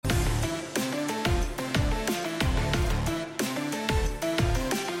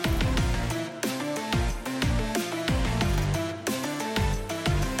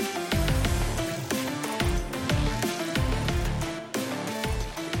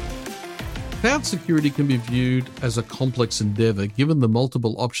Cloud security can be viewed as a complex endeavor given the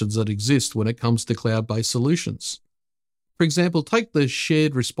multiple options that exist when it comes to cloud-based solutions. For example, take the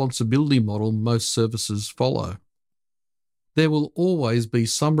shared responsibility model most services follow. There will always be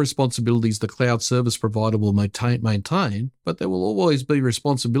some responsibilities the cloud service provider will maintain, but there will always be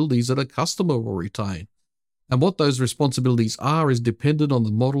responsibilities that a customer will retain. And what those responsibilities are is dependent on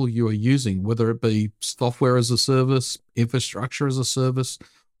the model you are using, whether it be software as a service, infrastructure as a service,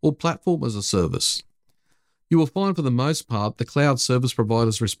 or platform as a service. You will find for the most part the cloud service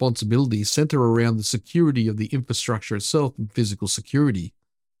provider's responsibilities center around the security of the infrastructure itself and physical security.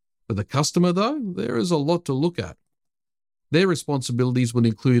 For the customer, though, there is a lot to look at. Their responsibilities would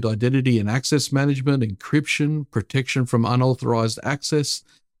include identity and access management, encryption, protection from unauthorized access,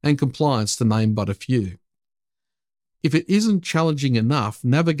 and compliance, to name but a few. If it isn't challenging enough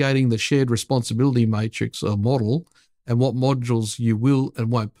navigating the shared responsibility matrix or model and what modules you will and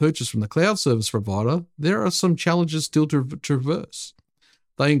won't purchase from the cloud service provider, there are some challenges still to traverse.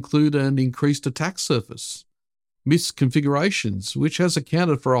 They include an increased attack surface, misconfigurations, which has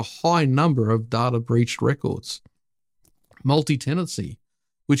accounted for a high number of data breached records, multi-tenancy,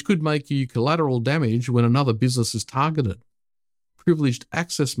 which could make you collateral damage when another business is targeted, privileged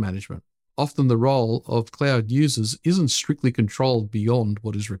access management. Often the role of cloud users isn't strictly controlled beyond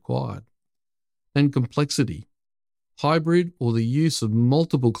what is required, and complexity. Hybrid or the use of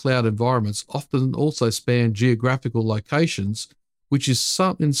multiple cloud environments often also span geographical locations, which is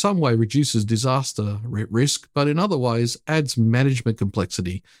in some way reduces disaster risk, but in other ways adds management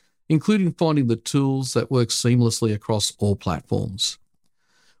complexity, including finding the tools that work seamlessly across all platforms.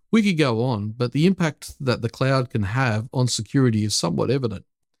 We could go on, but the impact that the cloud can have on security is somewhat evident.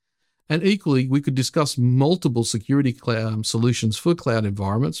 And equally, we could discuss multiple security solutions for cloud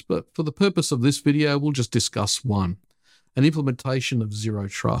environments, but for the purpose of this video, we'll just discuss one, an implementation of zero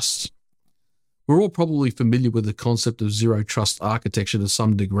trust. We're all probably familiar with the concept of zero trust architecture to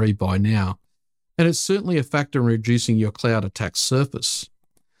some degree by now, and it's certainly a factor in reducing your cloud attack surface.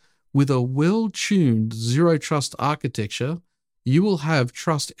 With a well-tuned zero trust architecture, you will have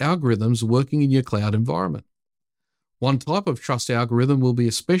trust algorithms working in your cloud environment. One type of trust algorithm will be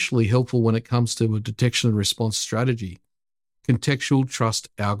especially helpful when it comes to a detection and response strategy: contextual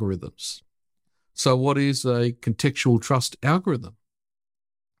trust algorithms. So what is a contextual trust algorithm?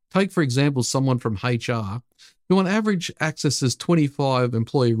 Take, for example, someone from HR who on average accesses 25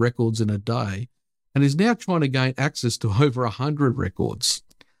 employee records in a day and is now trying to gain access to over 100 records.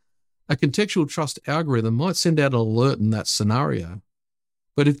 A contextual trust algorithm might send out an alert in that scenario.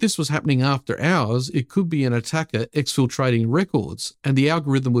 But if this was happening after hours, it could be an attacker exfiltrating records, and the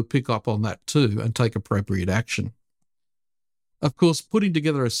algorithm would pick up on that too and take appropriate action. Of course, putting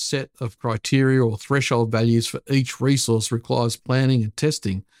together a set of criteria or threshold values for each resource requires planning and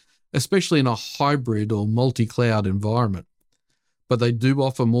testing, especially in a hybrid or multi-cloud environment. But they do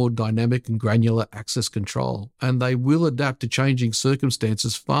offer more dynamic and granular access control, and they will adapt to changing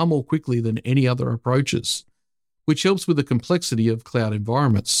circumstances far more quickly than any other approaches, which helps with the complexity of cloud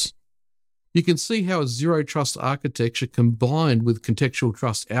environments. You can see how a zero trust architecture combined with contextual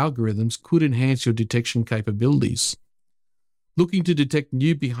trust algorithms could enhance your detection capabilities. Looking to detect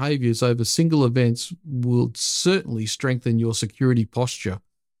new behaviors over single events will certainly strengthen your security posture,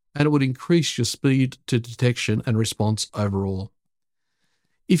 and it would increase your speed to detection and response overall.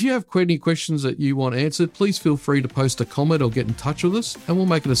 If you have any questions that you want answered, please feel free to post a comment or get in touch with us, and we'll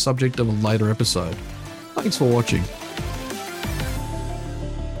make it a subject of a later episode. Thanks for watching.